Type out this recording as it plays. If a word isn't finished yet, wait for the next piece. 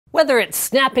Whether it's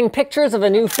snapping pictures of a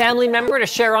new family member to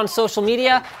share on social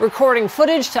media, recording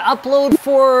footage to upload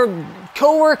for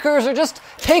coworkers, or just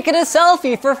taking a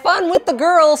selfie for fun with the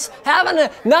girls, having a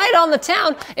night on the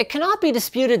town, it cannot be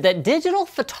disputed that digital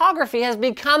photography has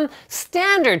become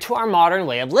standard to our modern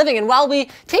way of living. And while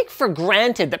we take for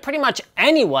granted that pretty much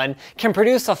anyone can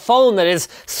produce a phone that is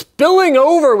spilling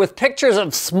over with pictures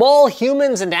of small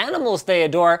humans and animals they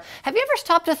adore, have you ever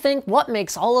stopped to think what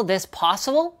makes all of this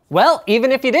possible? Well,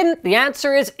 even if you didn't, the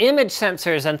answer is image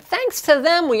sensors, and thanks to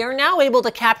them, we are now able to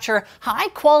capture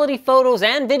high-quality photos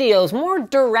and videos more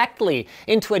directly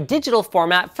into a digital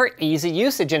format for easy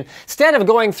usage, instead of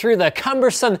going through the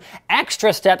cumbersome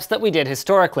extra steps that we did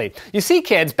historically. You see,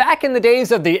 kids, back in the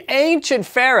days of the ancient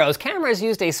pharaohs, cameras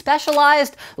used a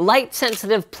specialized,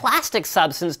 light-sensitive plastic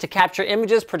substance to capture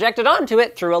images projected onto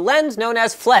it through a lens known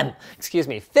as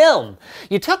film.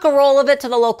 You took a roll of it to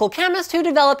the local chemist who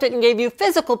developed it and gave you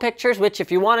physical pictures, which,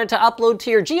 if you wanted to upload to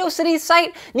your GeoCities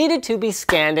site, needed to be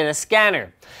scanned in a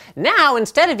scanner. Now,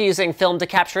 instead of using film to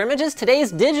capture images,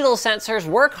 today's digital sensors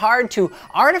work hard to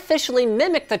artificially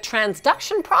mimic the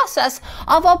transduction process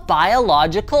of a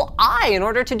biological eye in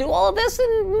order to do all of this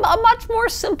in a much more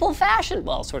simple fashion.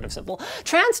 Well, sort of simple.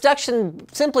 Transduction,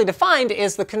 simply defined,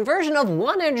 is the conversion of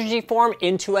one energy form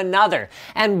into another.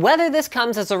 And whether this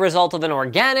comes as a result of an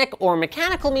organic or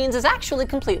mechanical means is actually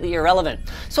completely irrelevant.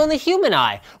 So in the human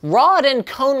eye, rod and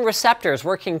cone receptors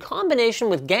work in combination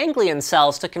with ganglion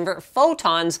cells to convert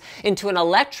photons into an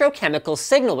electrochemical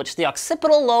signal, which the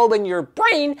occipital lobe in your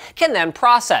brain can then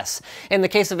process. In the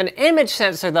case of an image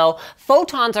sensor, though,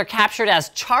 photons are captured as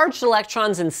charged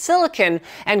electrons in silicon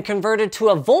and converted to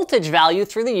a voltage value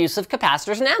through the use of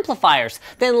capacitors and amplifiers,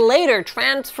 then later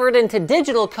transferred into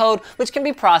digital code, which can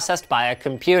be processed by a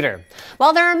computer.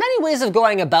 While there are many ways of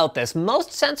going about this, most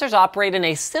sensors operate in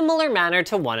a similar manner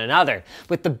to one another,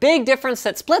 with the big difference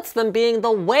that splits them being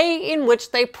the way in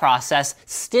which they process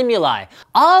stimuli.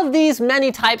 Of these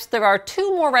many types, there are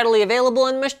two more readily available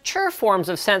and mature forms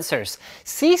of sensors: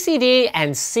 CCD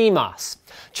and CMOS.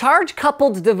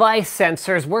 Charge-coupled device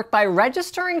sensors work by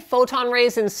registering photon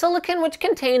rays in silicon, which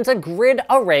contains a grid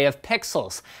array of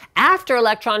pixels. After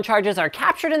electron charges are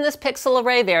captured in this pixel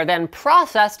array, they are then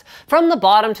processed from the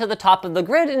bottom to the top of the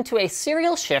grid into a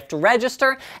serial shift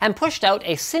register and pushed out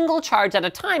a single charge at a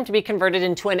time to be converted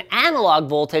into an analog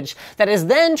voltage that is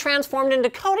then transformed into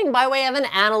coding by way of an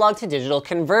analog to digital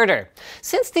converter.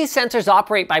 Since these sensors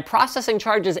operate by processing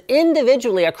charges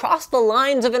individually across the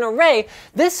lines of an array,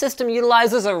 this system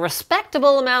utilizes a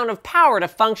respectable amount of power to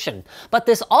function, but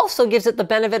this also gives it the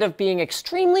benefit of being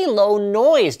extremely low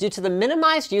noise due to the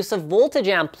minimized use of voltage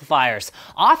amplifiers,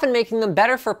 often making them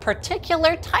better for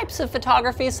particular types of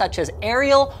photography such as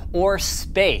aerial or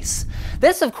space.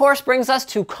 This, of course, brings us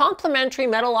to complementary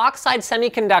metal oxide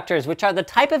semiconductors, which are the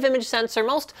type of image sensor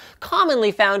most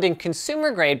commonly found in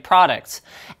consumer-grade products.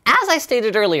 As I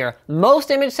stated earlier, most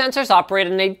image sensors operate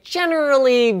in a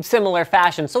generally similar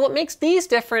fashion, so what makes these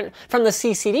different from the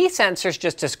CCD sensors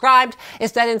just described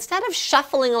is that instead of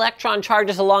shuffling electron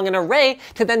charges along an array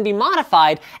to then be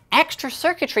modified, extra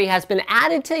circuitry has been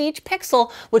added to each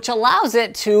pixel, which allows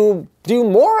it to do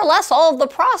more or less all of the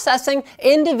processing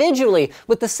individually,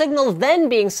 with the signal then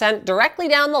being sent directly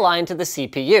down the line to the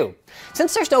CPU.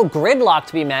 Since there's no gridlock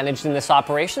to be managed in this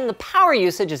operation, the power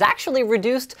usage is actually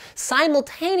reduced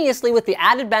simultaneously with the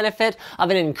added benefit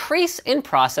of an increase in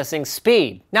processing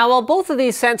speed. Now, while both of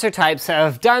these sensor types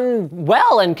have done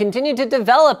well and continue to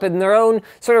develop in their own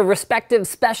sort of respective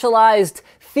specialized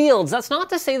fields, that's not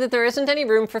to say that there isn't any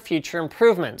room for future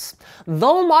improvements.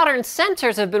 Though modern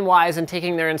sensors have been wise in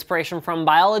taking their inspiration from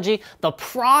biology, the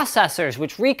processors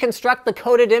which reconstruct the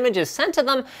coded images sent to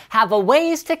them have a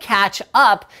ways to catch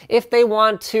up if they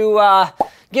want to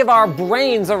give our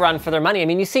brains a run for their money. I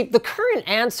mean, you see, the current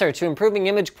answer to improving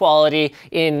image quality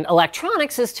in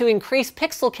electronics is to increase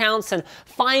pixel counts and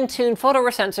fine-tune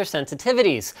photoreceptor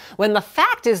sensitivities, when the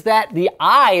fact is that the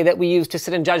eye that we use to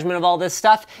sit in judgment of all this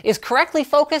stuff is correctly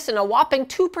focused in a whopping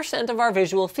 2% of our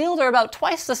visual field, or about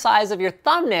twice the size of your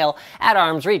thumbnail at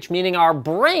arm's reach, meaning our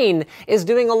brain is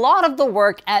doing a lot of the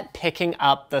work at picking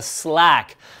up the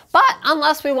slack. But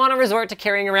unless we want to resort to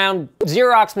carrying around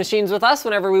Xerox machines with us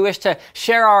whenever we wish to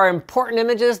share our important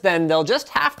images, then they'll just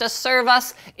have to serve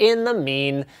us in the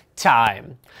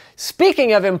meantime.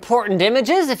 Speaking of important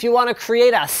images, if you want to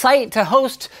create a site to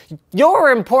host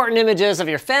your important images of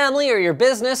your family or your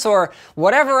business or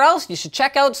whatever else, you should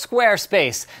check out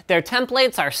Squarespace. Their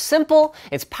templates are simple,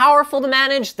 it's powerful to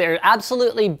manage, they're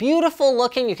absolutely beautiful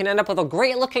looking. You can end up with a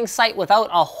great looking site without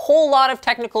a whole lot of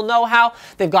technical know-how.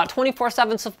 They've got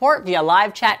 24/7 support support via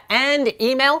live chat and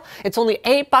email. It's only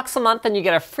 $8 a month, and you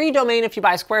get a free domain if you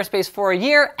buy Squarespace for a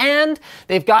year, and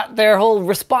they've got their whole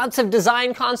responsive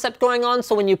design concept going on,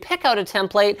 so when you pick out a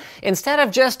template, instead of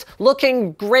just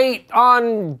looking great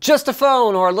on just a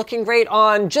phone or looking great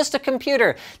on just a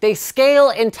computer, they scale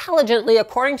intelligently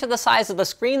according to the size of the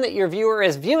screen that your viewer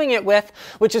is viewing it with,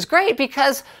 which is great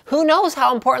because who knows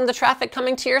how important the traffic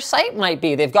coming to your site might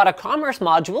be. They've got a commerce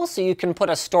module, so you can put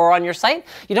a store on your site.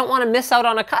 You don't want to miss out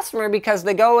on a customer because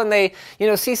they go and they,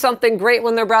 see something great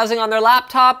when they're browsing on their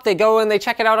laptop. They go and they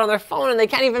check it out on their phone and they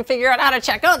can't even figure out how to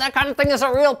check out. That kind of thing is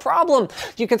a real problem.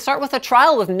 You can start with a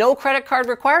trial with no credit card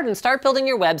required and start building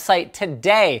your website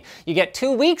today. You get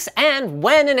 2 weeks, and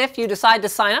when and if you decide to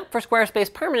sign up for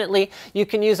Squarespace permanently, you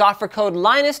can use offer code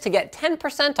Linus to get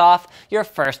 10% off your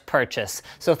first purchase.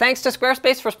 So thanks to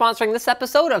Squarespace for sponsoring this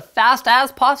episode of Fast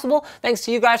As Possible. Thanks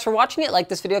to you guys for watching it. Like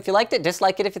this video if you liked it,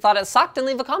 dislike it if you thought it sucked, and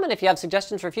leave a comment if you have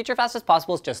suggestions for future Fast As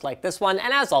Possibles just like this one.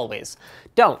 And as always,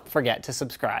 don't forget to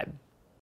subscribe.